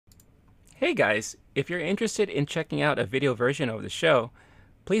Hey guys, if you're interested in checking out a video version of the show,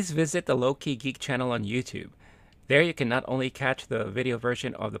 please visit the Low Key Geek channel on YouTube. There you can not only catch the video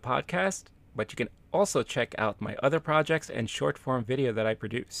version of the podcast, but you can also check out my other projects and short form video that I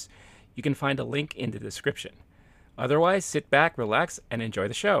produce. You can find a link in the description. Otherwise, sit back, relax, and enjoy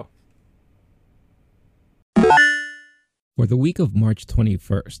the show. For the week of March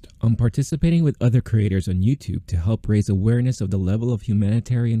 21st, I'm participating with other creators on YouTube to help raise awareness of the level of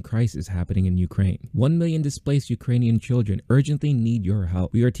humanitarian crisis happening in Ukraine. 1 million displaced Ukrainian children urgently need your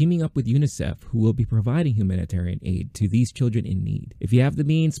help. We are teaming up with UNICEF, who will be providing humanitarian aid to these children in need. If you have the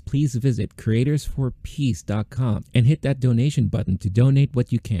means, please visit creatorsforpeace.com and hit that donation button to donate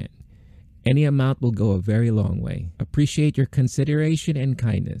what you can. Any amount will go a very long way. Appreciate your consideration and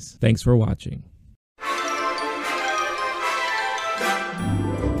kindness. Thanks for watching.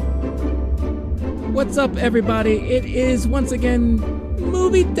 What's up, everybody? It is once again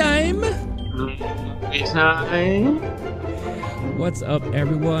movie time. Movie time. What's up,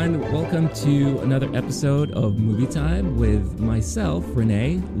 everyone? Welcome to another episode of Movie Time with myself,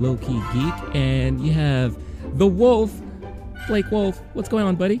 Renee, Low Key Geek, and you have the Wolf, Blake Wolf. What's going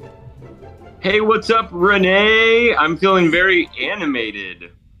on, buddy? Hey, what's up, Renee? I'm feeling very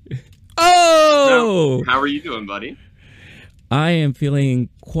animated. Oh! So, how are you doing, buddy? I am feeling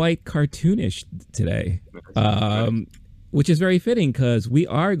quite cartoonish today, which is very fitting because we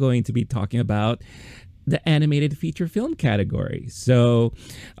are going to be talking about the animated feature film category. So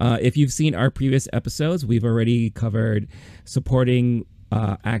if you've seen our previous episodes, we've already covered supporting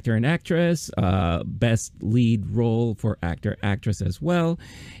actor and actress, best lead role for actor, actress as well.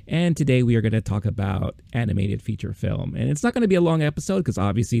 And today we are going to talk about animated feature film. And it's not going to be a long episode because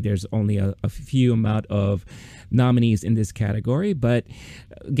obviously there's only a few amount of nominees in this category. But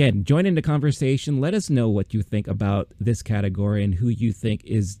again, join in the conversation. Let us know what you think about this category and who you think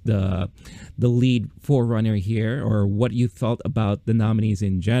is the lead forerunner here, or what you felt about the nominees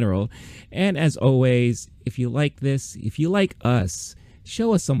in general. And as always, if you like this, if you like us,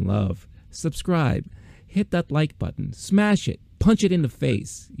 show us some love, subscribe, hit that like button, smash it, punch it in the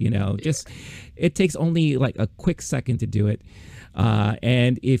face. Just it takes only like a quick second to do it.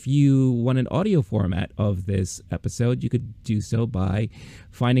 And if you want an audio format of this episode, you could do so by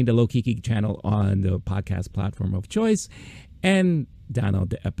finding the Low Key Geek channel on the podcast platform of choice and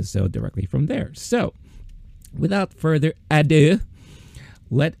download the episode directly from there. So without further ado,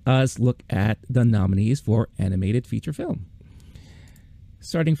 let us look at the nominees for animated feature film.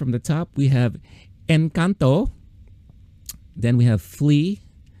 Starting from the top, we have Encanto. Then we have Flea,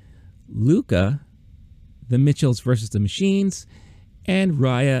 Luca, The Mitchells versus the Machines, and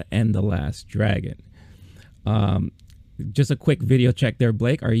Raya and the Last Dragon. Just a quick video check there,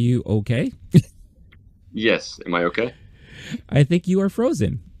 Blake. Are you okay? Yes. Am I okay? I think you are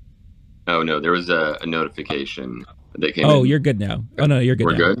frozen. Oh, no. There was a notification that came in. Oh, you're good now. Oh, no, you're good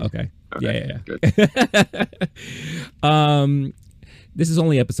We're now. good? Okay. Yeah. Good. This is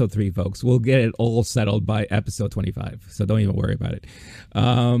only episode 3, folks. We'll get it all settled by episode 25, so don't even worry about it.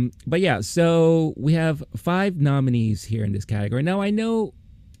 But yeah, so we have 5 nominees here in this category. Now, I know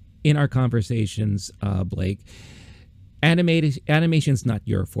in our conversations, Blake, animation's not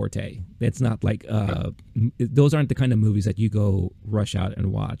your forte. It's not like those aren't the kind of movies that you go rush out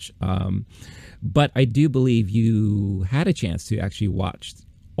and watch. But I do believe you had a chance to actually watch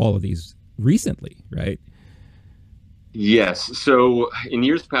all of these recently, right? Yes. So in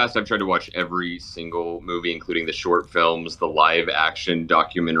years past, I've tried to watch every single movie, including the short films, the live action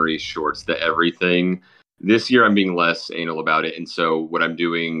documentary shorts, the everything. This year, I'm being less anal about it. And so what I'm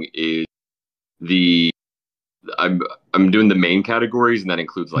doing is I'm doing the main categories, and that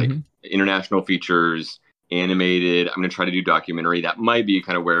includes like international features, animated. I'm going to try to do documentary. That might be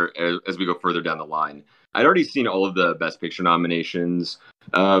kind of where, as we go further down the line. I'd already seen all of the Best Picture nominations.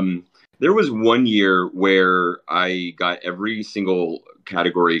 There was one year where I got every single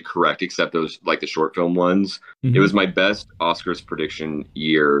category correct, except those like the short film ones. It was my best Oscars prediction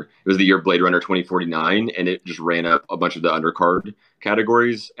year. It was the year Blade Runner 2049, and it just ran up a bunch of the undercard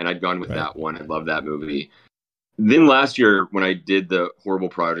categories, and I'd gone with that one. I love that movie. Then last year, when I did the horrible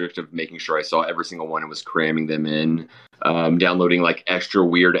project of making sure I saw every single one and was cramming them in, downloading like extra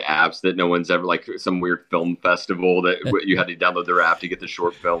weird apps that no one's ever, like some weird film festival that you had to download their app to get the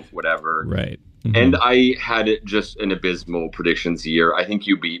short film, whatever. Right. And I had just an abysmal predictions year. I think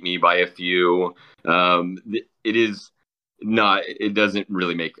you beat me by a few. It doesn't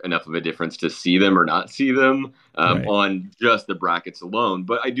really make enough of a difference to see them or not see them on just the brackets alone.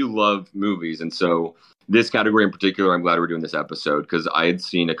 But I do love movies. And so this category in particular, I'm glad we're doing this episode because I had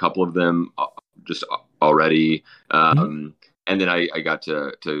seen a couple of them just already. And then I got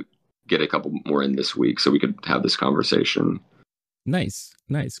to get a couple more in this week so we could have this conversation. Nice,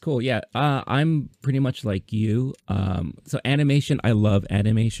 nice, cool. Yeah, I'm pretty much like you. So animation, I love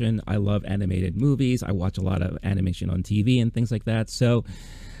animation. I love animated movies. I watch a lot of animation on TV and things like that. So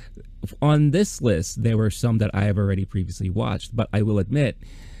on this list, there were some that I have already previously watched, but I will admit,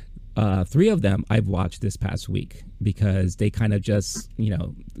 three of them I've watched this past week because they kind of just,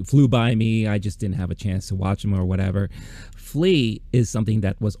 flew by me. I just didn't have a chance to watch them or whatever. Flea is something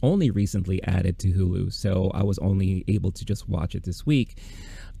that was only recently added to Hulu, so I was only able to just watch it this week.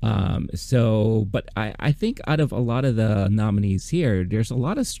 But I think out of a lot of the nominees here, there's a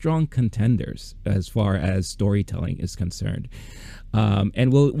lot of strong contenders as far as storytelling is concerned.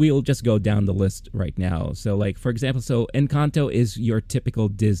 And we'll just go down the list right now. So, like, for example, Encanto is your typical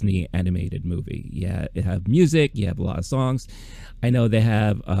Disney animated movie. Yeah, it have music, you have a lot of songs. I know they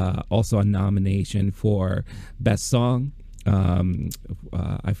have also a nomination for Best Song.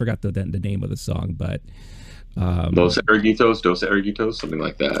 I forgot the name of the song, but Dos Erguitos, something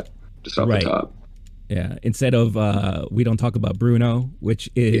like that, just off the top. Yeah, instead of We Don't Talk About Bruno, which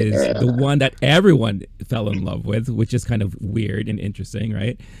is the one that everyone fell in love with, which is kind of weird and interesting,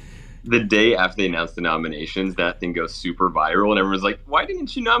 right? The day after they announced the nominations, that thing goes super viral, and everyone's like, why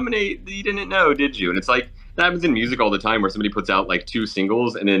didn't you nominate You Didn't Know, did you? And it's like, that happens in music all the time where somebody puts out like 2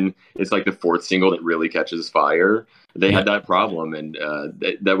 singles, and then it's like the 4th single that really catches fire. They had that problem, and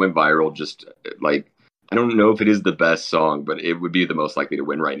that went viral just like, I don't know if it is the best song, but it would be the most likely to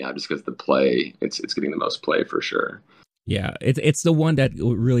win right now just because the play, it's getting the most play for sure. Yeah, it's the one that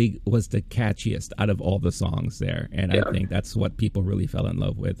really was the catchiest out of all the songs there. And I think that's what people really fell in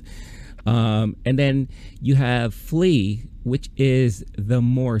love with. And then you have Flea, which is the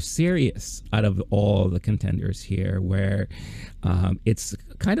more serious out of all the contenders here, where it's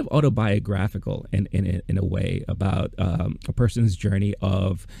kind of autobiographical in a way about a person's journey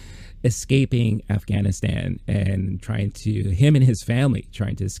of escaping Afghanistan and him and his family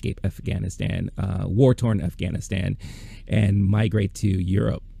trying to escape Afghanistan, war-torn Afghanistan, and migrate to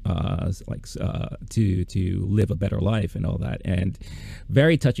Europe, to live a better life and all that. And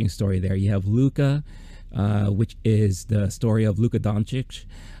very touching story there. You have Luka, which is the story of Luka Doncic,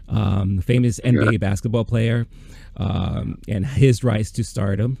 famous NBA basketball player, and his rise to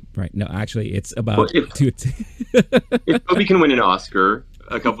stardom. Right? No, actually, it's about if Kobe can win an Oscar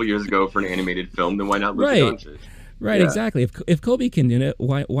a couple years ago for an animated film, then why not Luka Doncic? Right, exactly. If Kobe can do it,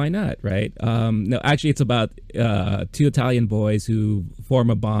 why not, right? No, actually, it's about 2 Italian boys who form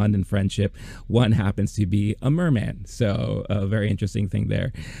a bond and friendship. One happens to be a merman, so a very interesting thing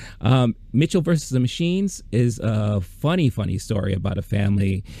there. Mitchell versus the Machines is a funny story about a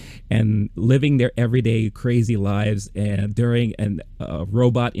family and living their everyday crazy lives and during a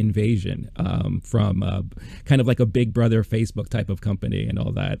robot invasion from kind of like a Big Brother Facebook type of company and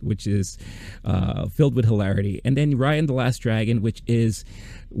all that, which is filled with hilarity. And then Raya and the Last Dragon, which is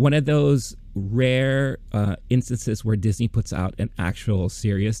one of those rare instances where Disney puts out an actual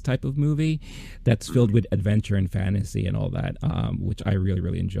serious type of movie that's filled with adventure and fantasy and all that, which I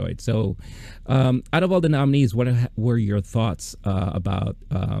really enjoyed. So out of all the nominees, what were your thoughts about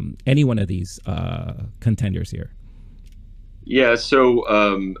any one of these contenders here? Yeah, so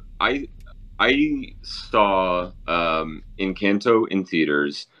I saw Encanto in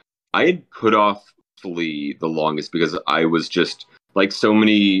theaters. I had put off Flea the longest because I was just like so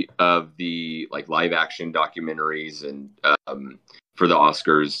many of the like live action documentaries and for the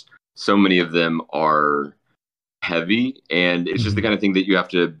Oscars, so many of them are heavy, and it's just the kind of thing that you have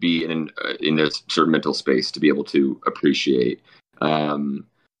to be in a certain mental space to be able to appreciate.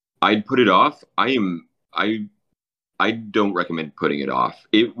 I'd put it off. I don't recommend putting it off.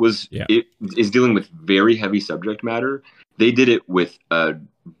 It is dealing with very heavy subject matter. They did it with a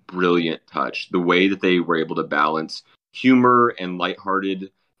brilliant touch. The way that they were able to balance humor and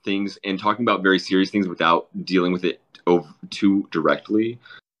lighthearted things and talking about very serious things without dealing with it too directly.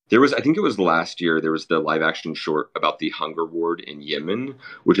 I think it was last year, there was the live action short about the hunger ward in Yemen,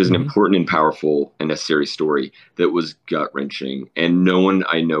 which is an important and powerful and necessary story that was gut wrenching. And no one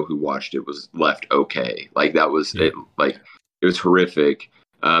I know who watched it was left okay. Like that was it. Like it was horrific.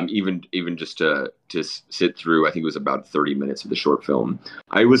 Even just to sit through, I think it was about 30 minutes of the short film.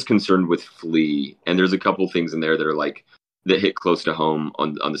 I was concerned with Flea, and there's a couple things in there that are like that hit close to home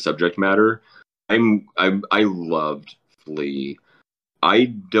on the subject matter. I loved Flea. I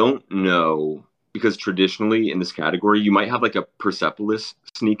don't know, because traditionally in this category, you might have like a Persepolis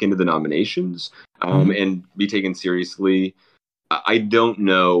sneak into the nominations and be taken seriously. I don't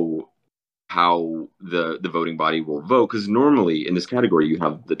know how the voting body will vote, because normally in this category you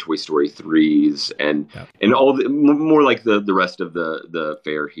have the Toy Story 3s and all the more like the rest of the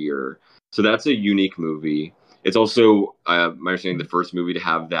fair here. So that's a unique movie. It's also my understanding the first movie to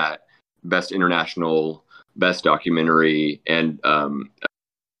have that best international, best documentary, and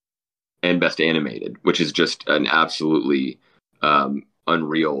best animated, which is just an absolutely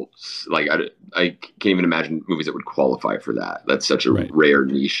unreal. Like I can't even imagine movies that would qualify for that. That's such a rare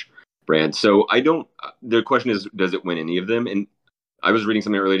niche brand. So I don't. The question is, does it win any of them? And I was reading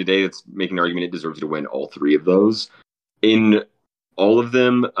something earlier today that's making an argument it deserves to win all three of those. In all of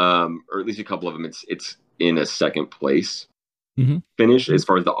them, or at least a couple of them, it's in a second place finish as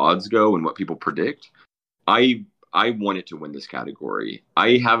far as the odds go and what people predict. I want it to win this category.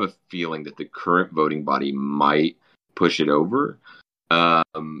 I have a feeling that the current voting body might push it over,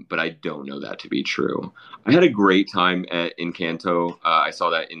 but I don't know that to be true. I had a great time at Encanto. I saw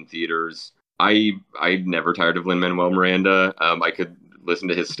that in theaters. I'm never tired of Lin-Manuel Miranda. I could listen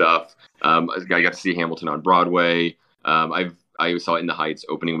to his stuff. I got to see Hamilton on Broadway. I saw it in the Heights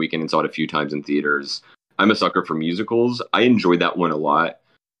opening weekend and saw it a few times in theaters. I'm a sucker for musicals. I enjoyed that one a lot.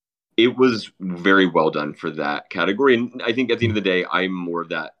 It was very well done for that category. And I think at the end of the day, I'm more of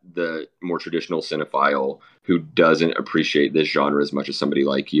the more traditional cinephile who doesn't appreciate this genre as much as somebody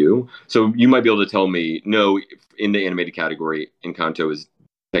like you. So you might be able to tell me, no, in the animated category, Encanto is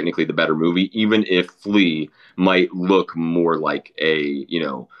technically the better movie, even if Flea might look more like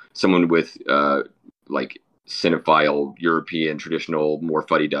someone with like cinephile European traditional more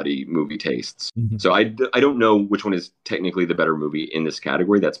fuddy-duddy movie tastes. So I don't know which one is technically the better movie in this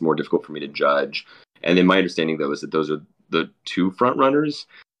category. That's more difficult for me to judge. And then my understanding though is that those are the two front runners.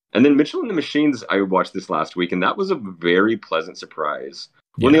 And then Mitchell and the Machines, I watched this last week, and that was a very pleasant surprise.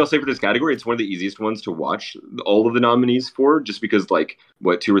 One thing I'll say for this category, it's one of the easiest ones to watch all of the nominees for, just because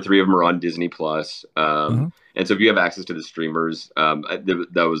 2 or 3 of them are on Disney Plus. And so if you have access to the streamers,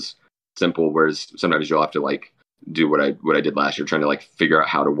 that was simple, whereas sometimes you'll have to do what I did last year, trying to figure out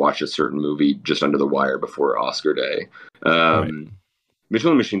how to watch a certain movie just under the wire before Oscar day.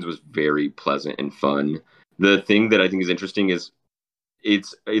 Mitchell and the Machines was very pleasant and fun. The thing that I think is interesting is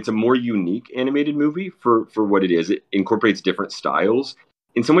it's a more unique animated movie for what it is. It incorporates different styles.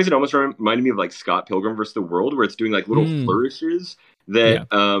 In some ways, it almost reminded me of Scott Pilgrim vs. the World, where it's doing little flourishes that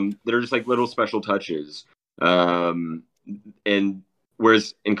that are just little special touches. And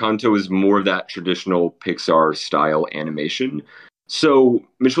whereas Encanto is more of that traditional Pixar style animation. So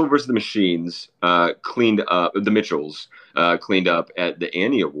Mitchell vs. the Machines cleaned up at the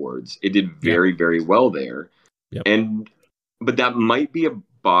Annie Awards. It did very, very well there. But that might be a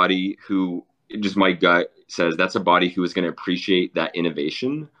body who, just my gut says, that's a body who is going to appreciate that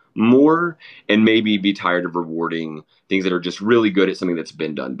innovation more and maybe be tired of rewarding things that are just really good at something that's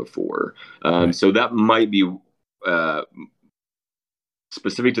been done before. So that might be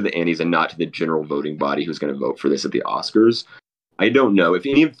specific to the Annies and not to the general voting body who's going to vote for this at the Oscars. I don't know. If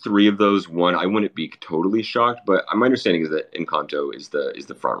any of 3 of those won, I wouldn't be totally shocked, but my understanding is that Encanto is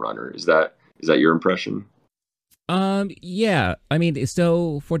the front runner. Is that your impression? Yeah. I mean,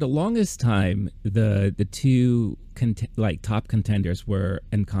 so for the longest time, the two top contenders were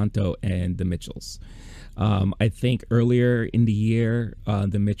Encanto and the Mitchells. I think earlier in the year,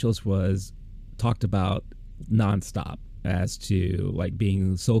 the Mitchells was talked about nonstop as to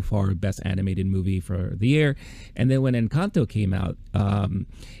being so far best animated movie for the year. And then when Encanto came out,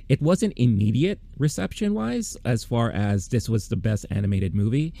 it wasn't immediate reception wise as far as this was the best animated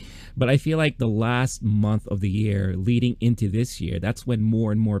movie, but I feel like the last month of the year leading into this year, that's when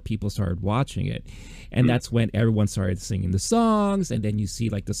more and more people started watching it, and that's when everyone started singing the songs, and then you see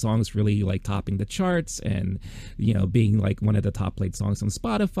the songs really topping the charts and being one of the top played songs on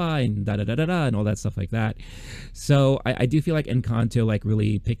Spotify and da da da da da and all that stuff like that. So I do feel like Encanto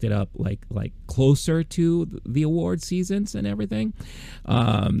really picked it up closer to the award seasons and everything.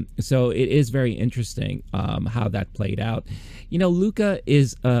 So it is very interesting how that played out. Luca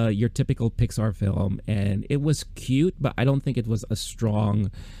is your typical Pixar film, and it was cute, but I don't think it was a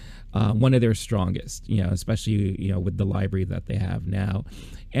strong one of their strongest, especially with the library that they have now.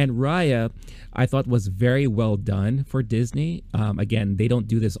 And Raya, I thought was very well done for Disney. Again, they don't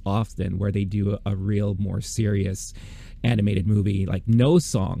do this often, where they do a real more serious animated movie, no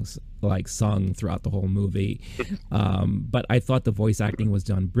songs sung throughout the whole movie. But I thought the voice acting was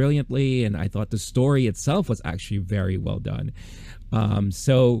done brilliantly, and I thought the story itself was actually very well done.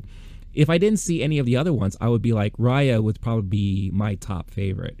 So if I didn't see any of the other ones, I would be Raya would probably be my top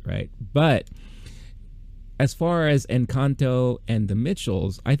favorite, right? But as far as Encanto and the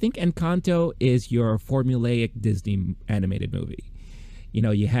Mitchells, I think Encanto is your formulaic Disney animated movie.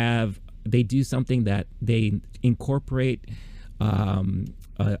 You have they do something that they incorporate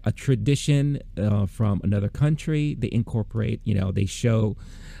a tradition from another country. They incorporate, they show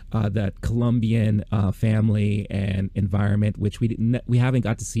that Colombian family and environment, which we haven't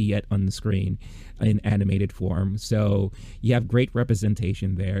got to see yet on the screen in animated form. So you have great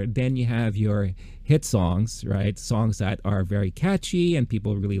representation there. Then you have your hit songs, right? Songs that are very catchy and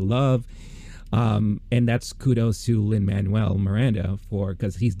people really love. And that's kudos to Lin-Manuel Miranda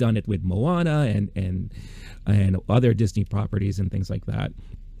because he's done it with Moana and other Disney properties and things like that.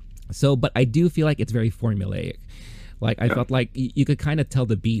 So, but I do feel like it's very formulaic. Like I felt like you could kind of tell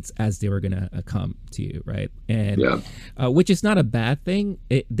the beats as they were gonna come to you, right? And which is not a bad thing.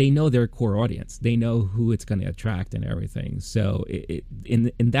 They know their core audience. They know who it's gonna attract and everything. So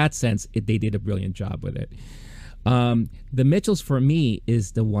in that sense, they did a brilliant job with it. The Mitchells for me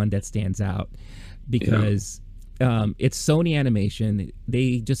is the one that stands out because it's Sony Animation.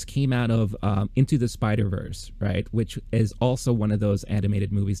 They just came out of Into the Spider-Verse, right? Which is also one of those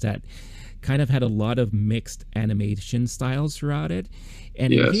animated movies that kind of had a lot of mixed animation styles throughout it.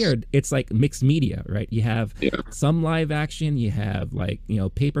 And in here, it's like mixed media, right? You have some live action, you have like,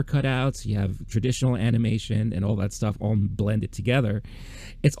 paper cutouts, you have traditional animation and all that stuff all blended together.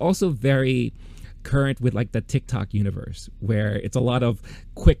 It's also very current with like the TikTok universe where it's a lot of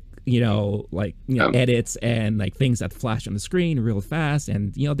quick edits and like things that flash on the screen real fast,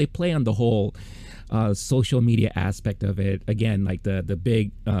 and they play on the whole social media aspect of it. Again, like the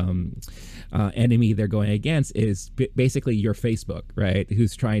big enemy they're going against is basically your Facebook, right?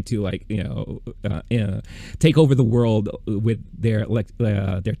 Who's trying to take over the world with their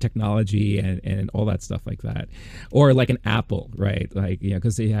technology and all that stuff like that, or like an Apple, right? Like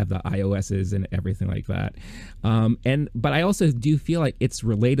because they have the iOSs and everything like that. But I also do feel like it's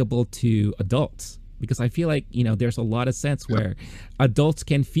relatable to adults. Because I feel like, there's a lot of sense where adults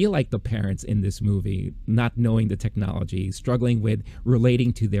can feel like the parents in this movie, not knowing the technology, struggling with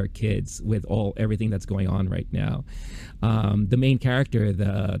relating to their kids with everything that's going on right now. The main character,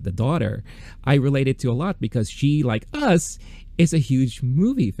 the daughter, I related to a lot because she, like us, is a huge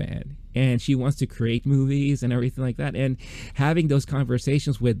movie fan. And she wants to create movies and everything like that. And having those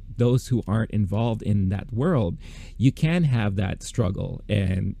conversations with those who aren't involved in that world, you can have that struggle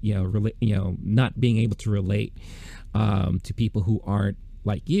and, not being able to relate to people who aren't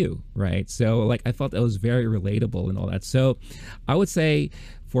like you, right? So, like, I felt that was very relatable and all that. So I would say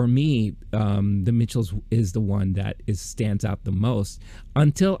for me, The Mitchells is the one that stands out the most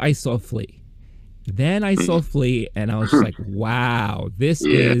until I saw Flea. Then I saw Flea and I was just like, wow, this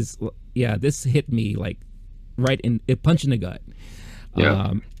this hit me like right in it, punch in the gut.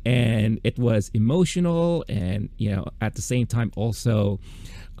 And it was emotional and, at the same time also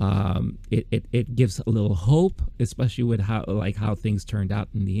it gives a little hope, especially with how things turned out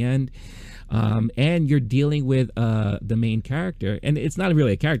in the end. And you're dealing with the main character, and it's not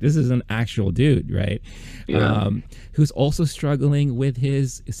really a character. This is an actual dude, right? Who's also struggling with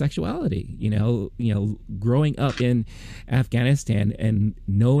his sexuality. Growing up in Afghanistan and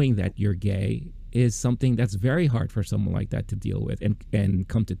knowing that you're gay is something that's very hard for someone like that to deal with and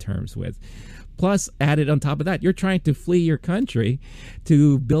come to terms with. Plus, added on top of that, you're trying to flee your country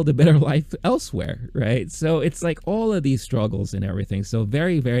to build a better life elsewhere, right? So it's like all of these struggles and everything. So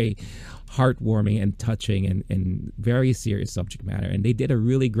very, very heartwarming and touching and very serious subject matter. And they did a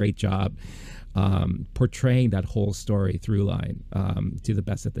really great job portraying that whole story through line to the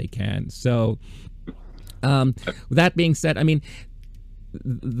best that they can. So with that being said, I mean,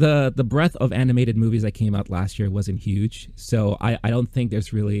 the breadth of animated movies that came out last year wasn't huge, so I don't think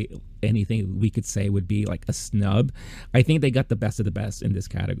there's really anything we could say would be like a snub. I think they got the best of the best in this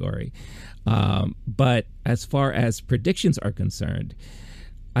category. But as far as predictions are concerned,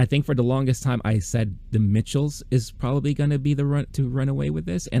 I think for the longest time I said The Mitchells is probably going to be the run away with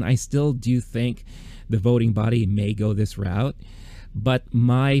this, and I still do think the voting body may go this route. But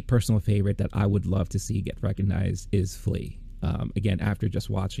my personal favorite that I would love to see get recognized is Flea. Again, after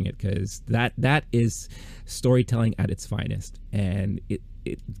just watching it, because that is storytelling at its finest, and it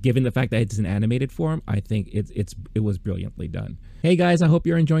given the fact that it's an animated form, I think it was brilliantly done. Hey guys, I hope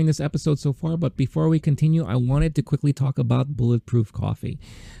you're enjoying this episode so far, but before we continue, I wanted to quickly talk about Bulletproof Coffee.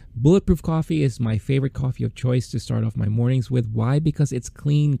 Bulletproof Coffee is my favorite coffee of choice to start off my mornings with. Why? Because it's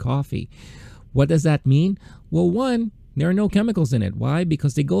clean coffee. What does that mean? Well, one, There are no chemicals in it. Why?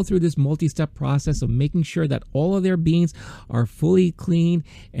 Because they go through this multi-step process of making sure that all of their beans are fully clean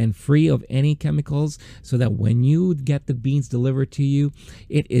and free of any chemicals, so that when you get the beans delivered to you,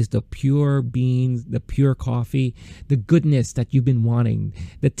 it is the pure beans, the pure coffee, the goodness that you've been wanting,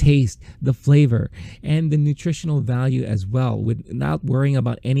 the taste, the flavor, and the nutritional value as well, without worrying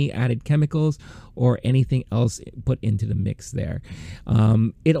about any added chemicals or anything else put into the mix there.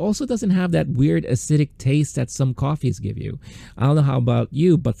 It also doesn't have that weird acidic taste that some coffees give you. I don't know how about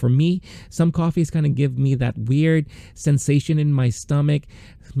you, but for me, some coffees kind of give me that weird sensation in my stomach,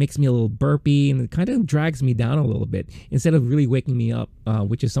 makes me a little burpy, and it kind of drags me down a little bit instead of really waking me up,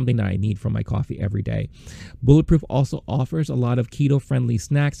 which is something that I need from my coffee every day. Bulletproof also offers a lot of keto-friendly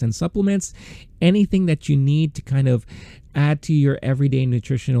snacks and supplements, anything that you need to kind of add to your everyday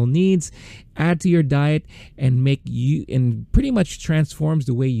nutritional needs, add to your diet, and pretty much transforms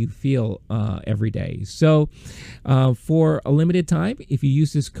the way you feel every day. So for a limited time, if you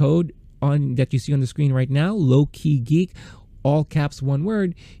use this code that you see on the screen right now, Low Key Geek, all caps, one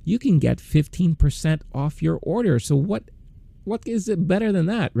word, you can get 15% off your order. So what is it better than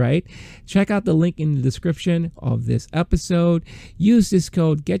that, right? Check out the link in the description of this episode. Use this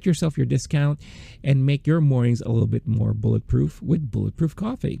code, get yourself your discount, and make your mornings a little bit more bulletproof with Bulletproof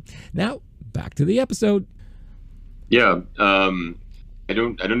Coffee. Now, back to the episode. Yeah, I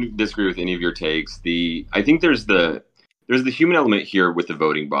don't disagree with any of your takes. I think there's the human element here with the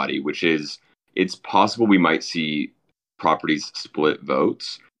voting body, which is it's possible we might see properties split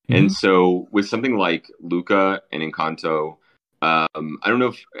votes. Mm-hmm. And so with something like Luca and Encanto, I don't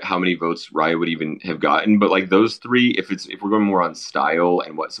know how many votes Raya would even have gotten, but like those three, if we're going more on style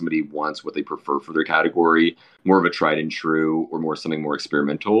and what somebody wants, what they prefer for their category, more of a tried and true or something more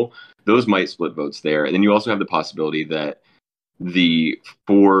experimental, those might split votes there. And then you also have the possibility that the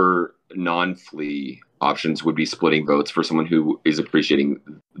 4 non-flea options would be splitting votes for someone who is appreciating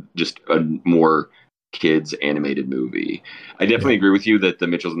just a more kids animated movie. I definitely agree with you that the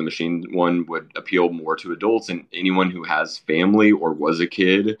Mitchells and the Machines one would appeal more to adults and anyone who has family or was a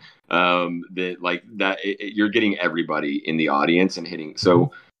kid. You're getting everybody in the audience and hitting.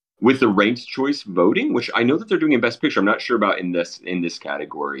 So with the ranked choice voting, which I know that they're doing in Best Picture, I'm not sure about in this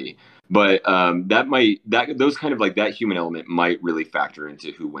category, but those kind of like that human element might really factor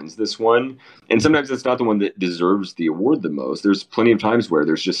into who wins this one. And sometimes it's not the one that deserves the award the most. There's plenty of times where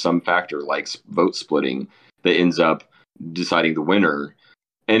there's just some factor like vote splitting that ends up deciding the winner.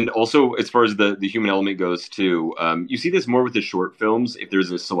 And also, as far as the human element goes, too, you see this more with the short films. If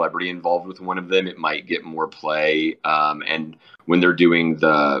there's a celebrity involved with one of them, it might get more play. And when they're doing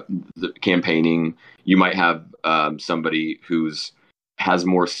the campaigning, you might have somebody has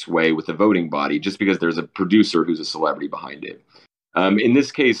more sway with the voting body just because there's a producer who's a celebrity behind it. In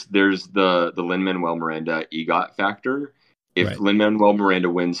this case, there's the Lin-Manuel Miranda EGOT factor. If Lin-Manuel Miranda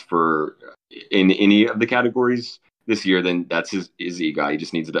wins in any of the categories this year, then that's his EGOT. He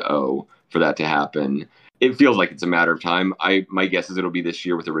just needs the O for that to happen. It feels like it's a matter of time. My guess is it'll be this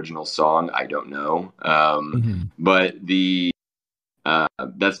year with original song. I don't know. But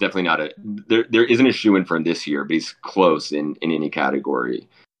that's definitely not there isn't a shoo-in for him this year, but he's close in any category.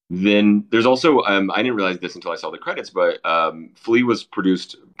 Then there's also, I didn't realize this until I saw the credits, but Flea was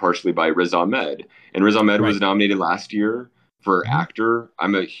produced partially by Riz Ahmed. And Riz Ahmed was nominated last year for actor.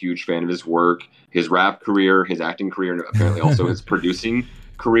 I'm a huge fan of his work, his rap career, his acting career, and apparently also his producing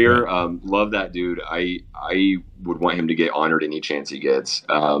career. Love that dude. I would want him to get honored any chance he gets.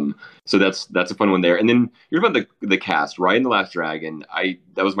 So that's a fun one there. And then you're about the cast. Raya and the Last Dragon.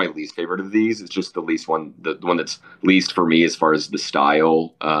 That was my least favorite of these. It's just the least one, the one that's least for me as far as the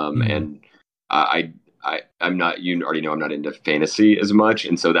style. And I'm not. You already know I'm not into fantasy as much,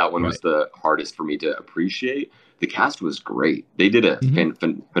 and so that one was the hardest for me to appreciate. The cast was great. They did a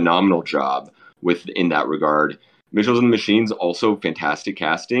phenomenal job in that regard. Mitchells and the Machines, also fantastic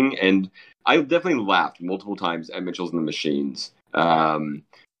casting. And I definitely laughed multiple times at Mitchells and the Machines.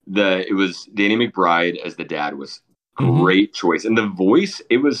 It was Danny McBride as the dad was great choice. And the voice,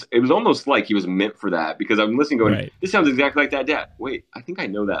 it was almost like he was meant for that, because I'm listening going, this sounds exactly like that dad. Wait, I think I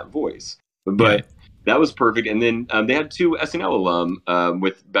know that voice. But that was perfect. And then they had 2 SNL alum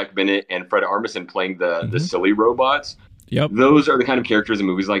with Beck Bennett and Fred Armisen playing the silly robots. Yep. Those are the kind of characters in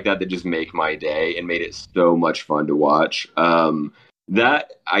movies like that just make my day and made it so much fun to watch.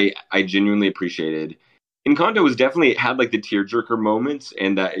 That I genuinely appreciated. Encanto had like the tearjerker moments,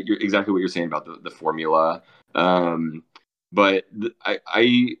 and that exactly what you're saying about the formula. But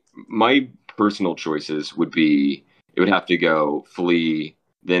my personal choices would have to go Flea,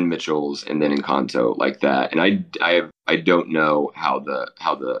 then Mitchells, and then Encanto, like that. And I don't know how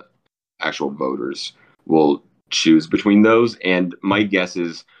the actual voters will choose between those. And my guess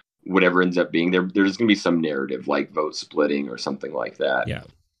is whatever ends up being there's going to be some narrative like vote splitting or something like that. Yeah.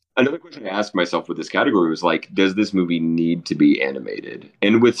 Another question I asked myself with this category was like, does this movie need to be animated?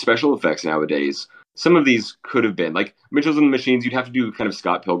 And with special effects nowadays, some of these could have been like Mitchell's and the Machines. You'd have to do kind of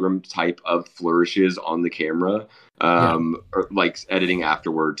Scott Pilgrim type of flourishes on the camera, or like editing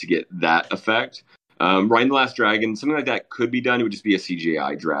afterward to get that effect. Ryan the Last Dragon, something like that could be done. It would just be a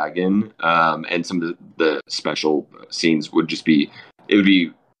CGI dragon, and some of the special scenes would be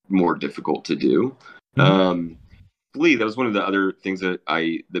more difficult to do. Mm-hmm. Flea, that was one of the other things that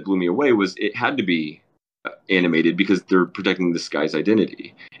blew me away, was it had to be animated because they're protecting this guy's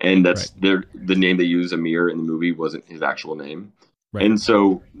identity, and that's the name they use. Amir in the movie wasn't his actual name, and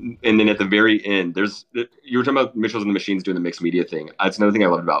so, and then at the very end, you were talking about Mitchell's and the Machines doing the mixed media thing. That's another thing I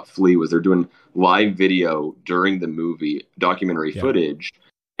loved about Flea, was they're doing live video during the movie, documentary footage,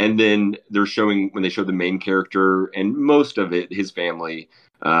 and then they're showing, when they show the main character and most of it, his family.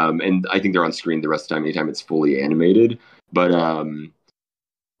 And I think they're on screen the rest of the time, anytime it's fully animated. But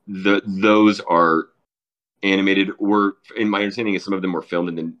those are animated, or in my understanding is some of them were filmed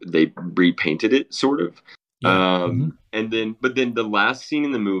and then they repainted it, sort of. And then the last scene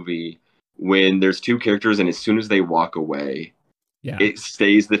in the movie, when there's two characters and as soon as they walk away,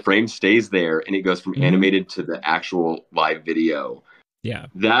 the frame stays there and it goes from animated to the actual live video. Yeah,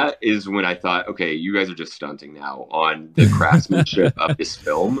 that is when I thought, okay, you guys are just stunting now on the craftsmanship of this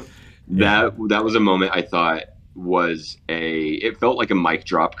film. That was a moment I thought it felt like a mic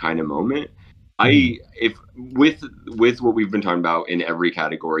drop kind of moment. If with what we've been talking about in every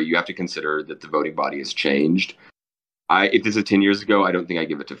category, you have to consider that the voting body has changed. If this is 10 years ago, I don't think I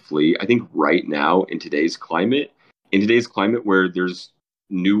give it to Flea. I think right now in today's climate where there's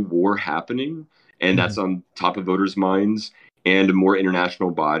new war happening, and that's on top of voters' minds, and a more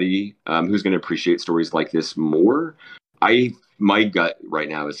international body who's going to appreciate stories like this more. My gut right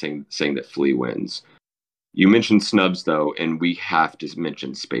now is saying that Flea wins. You mentioned snubs, though, and we have to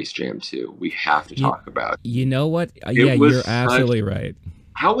mention Space Jam 2. We have to talk about it. You know what? You're absolutely right.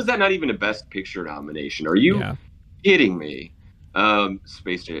 How was that not even a Best Picture nomination? Are you kidding me?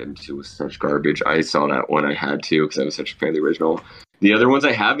 Space Jam 2 was such garbage. I saw that one. I had to, because I was such a fan of the original. The other ones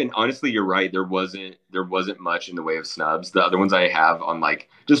I have, and honestly, you're right. There wasn't much in the way of snubs. The other ones I have on like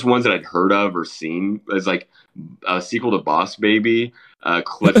just ones that I'd heard of or seen is like a sequel to Boss Baby,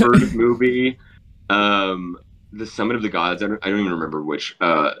 Clifford movie, The Summit of the Gods. I don't even remember which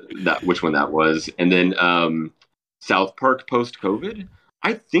one that was, and then South Park Post COVID.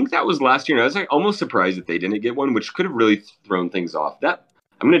 I think that was last year. And I was like almost surprised that they didn't get one, which could have really thrown things off. That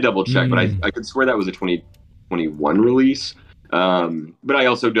I'm going to double check, but I could swear that was a 2021 release. But I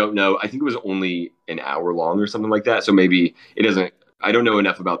also don't know. I think it was only an hour long or something like that. So maybe it doesn't. I don't know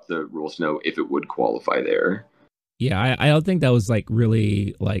enough about the rules to know if it would qualify there. Yeah, I don't think that was like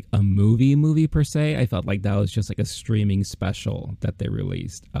really like a movie per se. I felt like that was just like a streaming special that they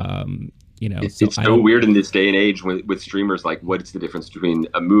released. It's so weird in this day and age with streamers. Like, what's the difference between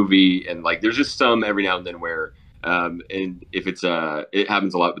a movie and like? There's just some every now and then where. And if it's it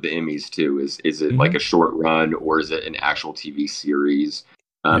happens a lot with the Emmys too. Is it like a short run or is it an actual TV series?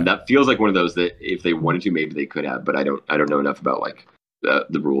 That feels like one of those that if they wanted to, maybe they could have, but I don't know enough about like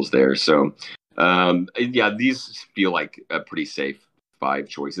the rules there. So these feel like a pretty safe 5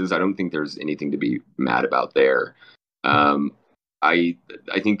 choices. I don't think there's anything to be mad about there. I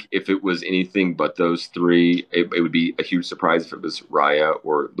think if it was anything but those 3, it would be a huge surprise if it was Raya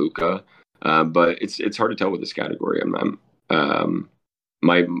or Luca. But it's hard to tell with this category. I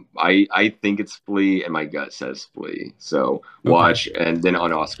think it's Flea, and my gut says Flea. So watch, and then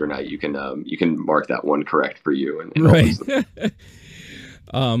on Oscar night you can mark that one correct for you. And right.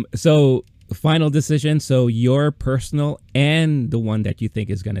 So final decision. So your personal and the one that you think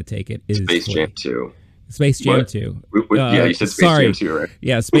is going to take it is Space Flea. Jam 2. Space Jam 2. Yeah, you said Space Jam 2, right?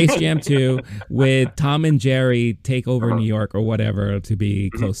 Yeah, Space Jam 2 with Tom and Jerry take over New York or whatever to be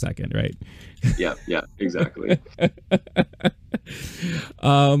close second, right? Yeah, exactly.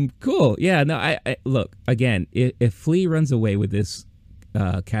 Cool. Yeah, no, I look, again, if Flea runs away with this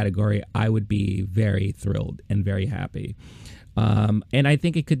category, I would be very thrilled and very happy. And I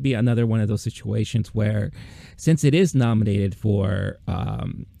think it could be another one of those situations where, since it is nominated for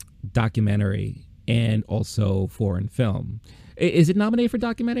documentary and also foreign film, is it nominated for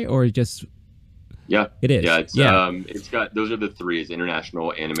documentary or just? Yeah, it is. Yeah, it's got, those are the 3: is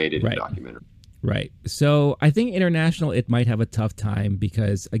international, animated, and documentary. Right. So I think international, it might have a tough time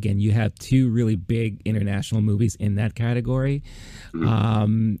because, again, you have two really big international movies in that category.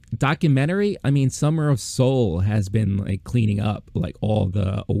 Documentary, I mean, Summer of Soul has been like cleaning up like all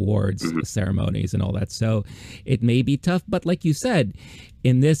the awards ceremonies and all that. So it may be tough. But like you said,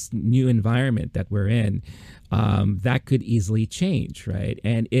 in this new environment that we're in, that could easily change. Right.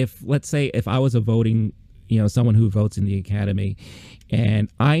 And if, let's say, if I was a voting, someone who votes in the Academy, and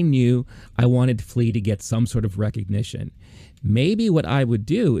I knew I wanted Flea to get some sort of recognition, maybe what I would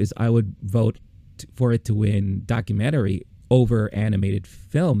do is I would vote for it to win documentary over animated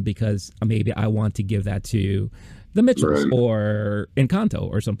film, because maybe I want to give that to the Mitchells or Encanto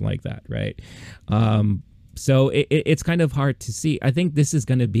or something like that, right? So it's kind of hard to see. I think this is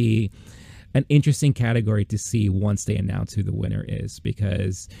going to be an interesting category to see once they announce who the winner is,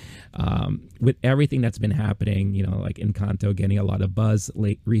 because with everything that's been happening, like Encanto getting a lot of buzz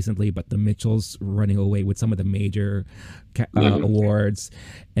recently, but the Mitchells running away with some of the major awards,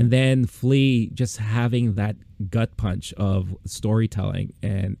 and then Flea just having that gut punch of storytelling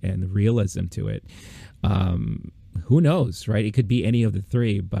and realism to it. Who knows, right? It could be any of the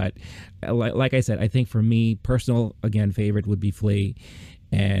three, but like I said, I think for me, personal, again, favorite would be Flea.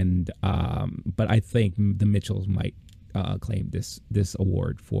 And but I think the Mitchells might claim this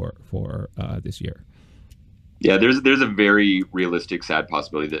award for this year. Yeah, there's a very realistic, sad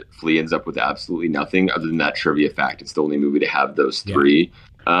possibility that Flea ends up with absolutely nothing other than that trivia fact. It's the only movie to have those three.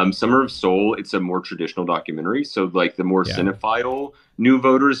 Summer of Soul, it's a more traditional documentary, so like the more cinephile new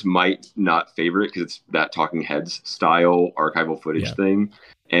voters might not favor it because it's that Talking Heads style archival footage thing,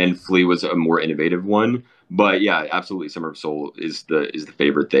 and Flea was a more innovative one. But yeah, absolutely, Summer of Soul is the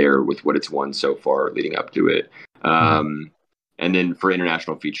favorite there with what it's won so far leading up to it. And then for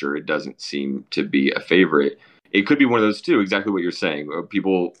international feature, it doesn't seem to be a favorite. It could be one of those two, exactly what you're saying.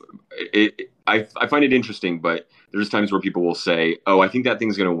 People, I find it interesting, but there's times where people will say, "Oh, I think that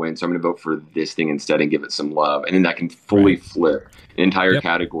thing's going to win, so I'm going to vote for this thing instead and give it some love," and then that can fully flip an entire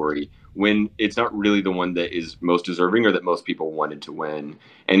category when it's not really the one that is most deserving or that most people wanted to win.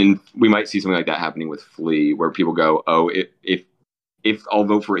 And we might see something like that happening with Flea, where people go, "Oh, if I'll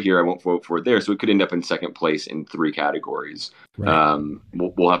vote for it here, I won't vote for it there." So it could end up in second place in three categories.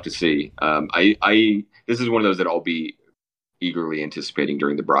 We'll have to see. This is one of those that I'll be eagerly anticipating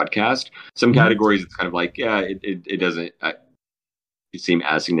during the broadcast. Some categories, it's kind of like, it doesn't seem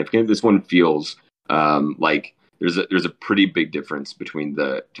as significant. This one feels like there's a pretty big difference between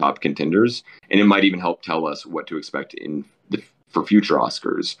the top contenders, and it might even help tell us what to expect for future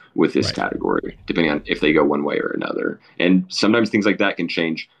Oscars with this category, depending on if they go one way or another. And sometimes things like that can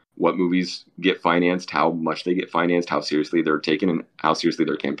change what movies get financed, how much they get financed, how seriously they're taken, and how seriously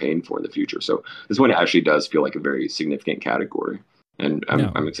they're campaigned for in the future. So this one actually does feel like a very significant category, and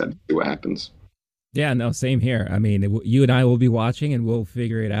I'm excited to see what happens. Yeah, no, same here. I mean, you and I will be watching and we'll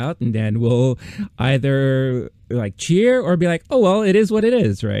figure it out, and then we'll either like cheer or be like, oh, well, it is what it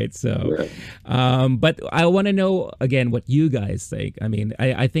is, right? So, but I want to know, again, what you guys think. I mean,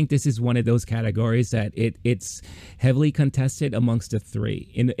 I think this is one of those categories that it's heavily contested amongst the three,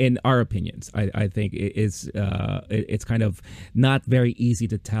 in our opinions. I think it's kind of not very easy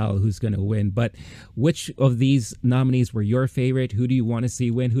to tell who's going to win. But which of these nominees were your favorite? Who do you want to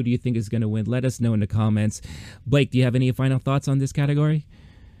see win? Who do you think is going to win? Let us know in the comments. Blake, do you have any final thoughts on this category?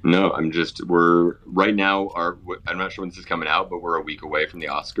 No, we're right now, I'm not sure when this is coming out, but we're a week away from the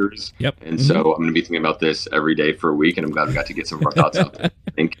Oscars. Yep. And so I'm going to be thinking about this every day for a week, and I'm glad we got to get some of our thoughts out there.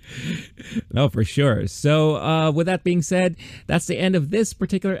 Thank you. No, for sure. So with that being said, that's the end of this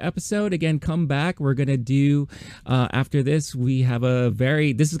particular episode. Again, come back. We're going to do, after this, we have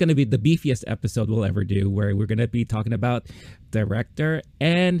this is going to be the beefiest episode we'll ever do, where we're going to be talking about director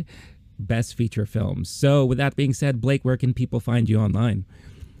and best feature films. So with that being said, Blake, where can people find you online?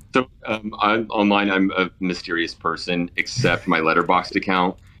 So I'm online. I'm a mysterious person, except my Letterboxd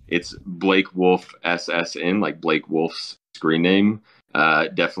account. It's Blake Wolf SSN, like Blake Wolf's screen name.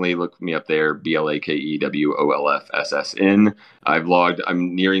 Definitely look me up there. BLAKEWOLFSSN.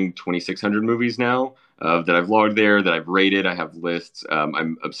 I'm nearing 2,600 movies now that I've logged there, that I've rated. I have lists.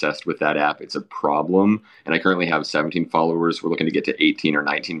 I'm obsessed with that app. It's a problem, and I currently have 17 followers. We're looking to get to 18 or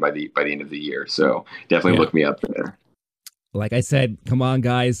 19 by the end of the year. So definitely look me up there. Like I said, come on,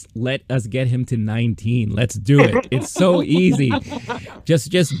 guys, let us get him to 19. Let's do it. It's so easy.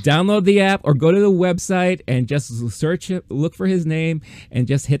 Just download the app or go to the website and just search it, look for his name, and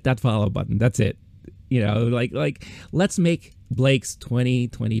just hit that follow button. That's it. Like let's make Blake's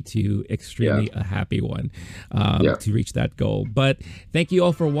 2022 extremely a happy one to reach that goal. But thank you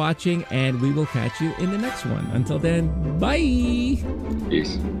all for watching, and we will catch you in the next one. Until then, bye.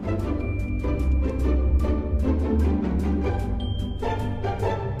 Peace.